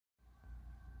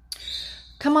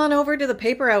Come on over to the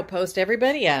paper outpost,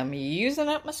 everybody. I'm using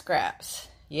up my scraps.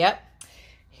 Yep.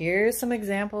 Here's some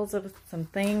examples of some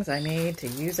things I made to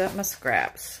use up my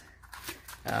scraps.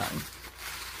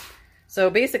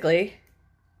 So basically,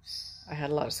 I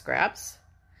had a lot of scraps,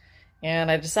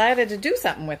 and I decided to do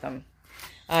something with them.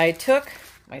 I took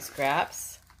my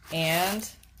scraps and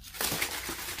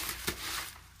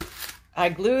I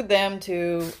glued them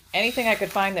to anything I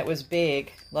could find that was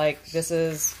big. Like this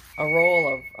is a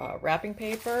roll of wrapping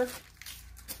paper.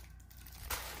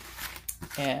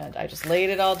 And I just laid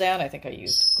it all down. I think I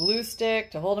used glue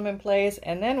stick to hold them in place.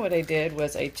 And then what I did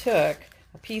was I took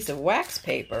a piece of wax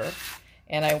paper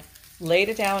and I laid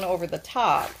it down over the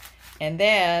top. And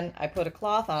then I put a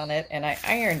cloth on it and I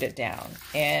ironed it down.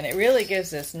 And it really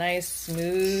gives this nice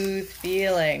smooth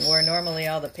feeling where normally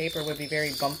all the paper would be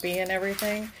very bumpy and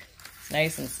everything. It's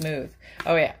nice and smooth.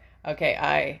 Oh yeah. Okay,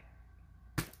 I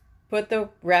put the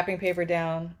wrapping paper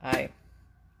down. I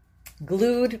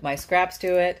glued my scraps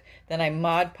to it. Then I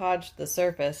Mod Podged the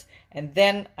surface. And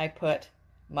then I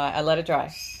let it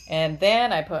dry. And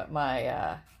then I put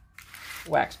my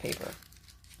wax paper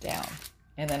down.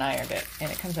 And then ironed it, and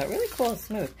it comes out really cool and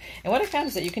smooth. And what I found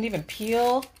is that you can even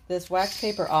peel this wax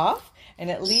paper off,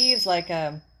 and it leaves like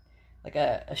a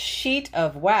sheet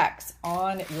of wax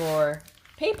on your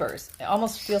papers. It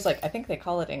almost feels like, I think they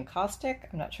call it encaustic.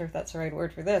 I'm not sure if that's the right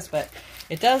word for this, but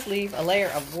it does leave a layer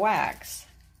of wax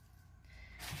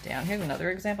down. Here's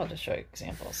another example. I'll just show you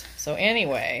examples. So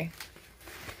anyway,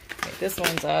 this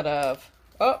one's out of,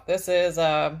 this is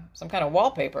some kind of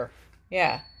wallpaper.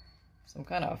 Yeah. Some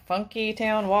kind of funky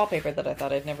town wallpaper that I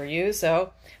thought I'd never use.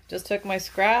 So just took my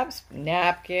scraps,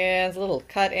 napkins, little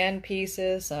cut end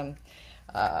pieces, some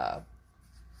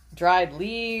dried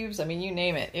leaves. I mean, you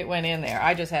name it. It went in there.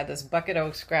 I just had this bucket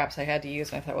of scraps I had to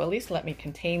use. And I thought, well, at least let me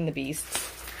contain the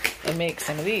beasts and make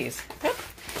some of these. Oop.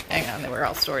 Hang on, they were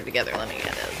all stored together. Let me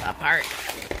get this apart.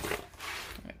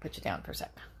 Let me put you down for a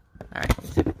sec. All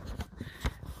right.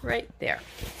 Right there.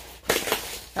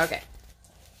 Okay.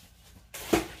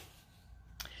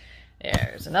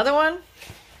 There's another one.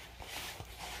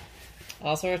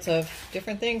 All sorts of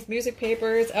different things. Music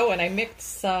papers. Oh, and I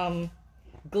mixed some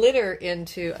glitter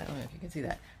into, I don't know if you can see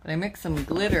that, but I mixed some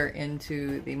glitter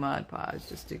into the Mod Podge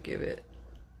just to give it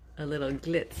a little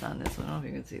glitz on this one. I don't know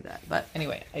if you can see that. But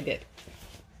anyway, I did.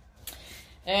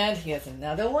 And here's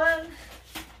another one.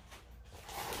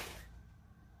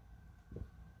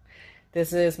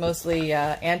 This is mostly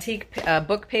antique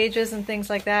book pages and things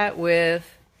like that with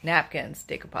napkins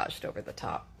decoupaged over the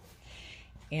top.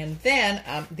 And then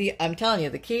I'm telling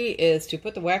you, the key is to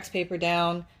put the wax paper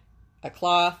down, a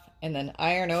cloth, and then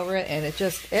iron over it, and it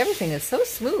just, everything is so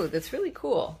smooth. It's really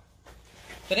cool.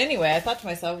 But anyway, I thought to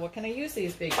myself, what can I use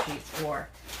these big sheets for?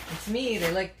 And to me,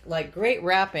 they're like great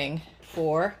wrapping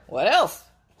for, what else?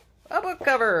 A book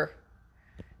cover.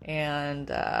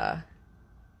 And I'm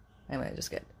going to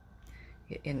just get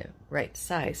in the right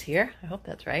size here. I hope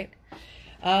that's right.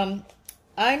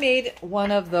 I made one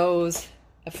of those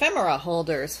ephemera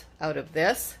holders out of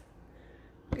this.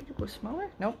 Could you go smaller?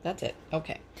 Nope, that's it.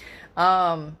 Okay.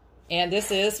 And this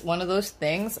is one of those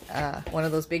things, one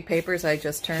of those big papers I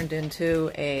just turned into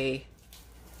a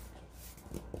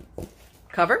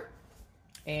cover.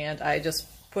 And I just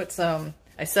put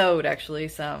I sewed actually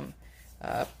some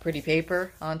pretty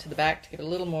paper onto the back to give it a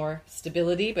little more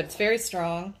stability, but it's very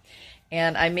strong.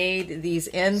 And I made these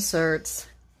inserts.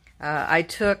 I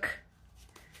took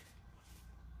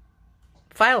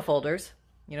file folders,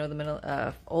 you know,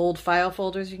 the old file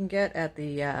folders you can get at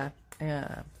the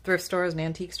thrift stores and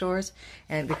antique stores,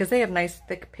 and because they have nice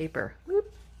thick paper.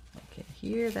 Whoop, I can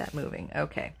hear that moving.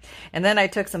 Okay, and then I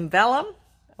took some vellum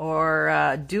or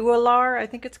Dualar, I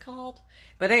think it's called.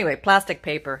 But anyway, plastic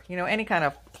paper, you know, any kind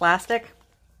of plastic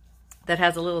that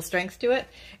has a little strength to it,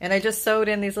 and I just sewed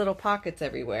in these little pockets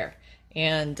everywhere.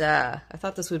 And I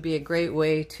thought this would be a great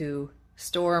way to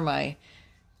store my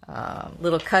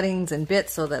little cuttings and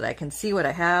bits so that I can see what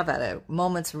I have at a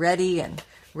moment's ready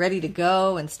to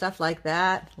go and stuff like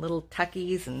that. Little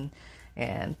tuckies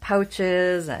and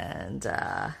pouches and,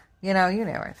 you know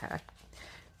where it's at.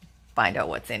 Find out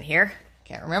what's in here.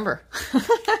 Can't remember.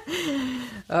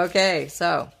 Okay,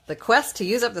 so the quest to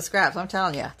use up the scraps, I'm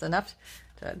telling you, it's enough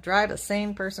to drive a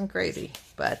sane person crazy.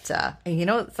 But, and you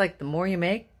know, it's like the more you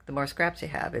make, the more scraps you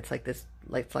have. It's like this,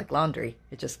 it's like laundry.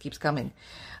 It just keeps coming.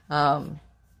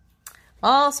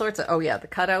 All sorts of, oh yeah, the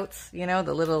cutouts, you know,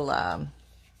 the little,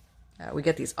 we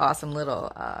get these awesome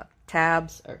little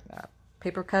tabs or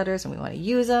paper cutters, and we want to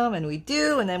use them, and we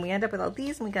do, and then we end up with all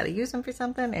these, and we got to use them for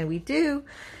something, and we do,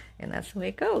 and that's the way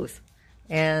it goes.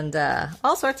 And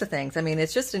all sorts of things. I mean,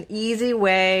 it's just an easy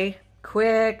way,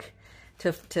 quick,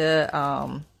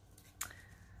 to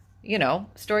you know,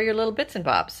 store your little bits and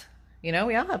bobs. You know,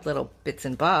 we all have little bits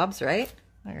and bobs, right?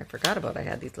 I forgot about I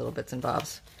had these little bits and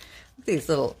bobs. These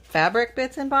little fabric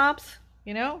bits and bobs,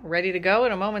 you know, ready to go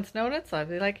at a moment's notice. I'd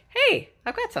be like, hey,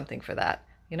 I've got something for that,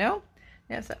 you know?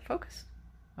 Yeah, is that focused?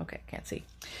 Okay, can't see.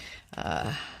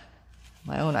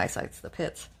 My own eyesight's the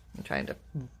pits. I'm trying to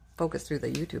focus through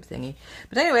the YouTube thingy.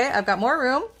 But anyway, I've got more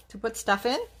room to put stuff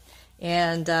in.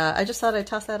 And I just thought I'd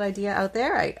toss that idea out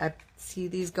there. I see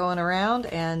these going around,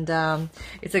 and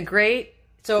it's a great...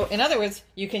 So, in other words,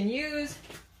 you can use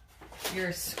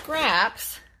your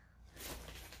scraps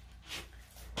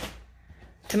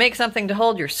to make something to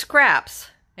hold your scraps.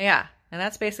 Yeah, and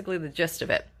that's basically the gist of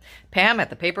it. Pam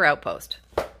at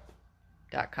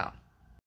thepaperoutpost.com.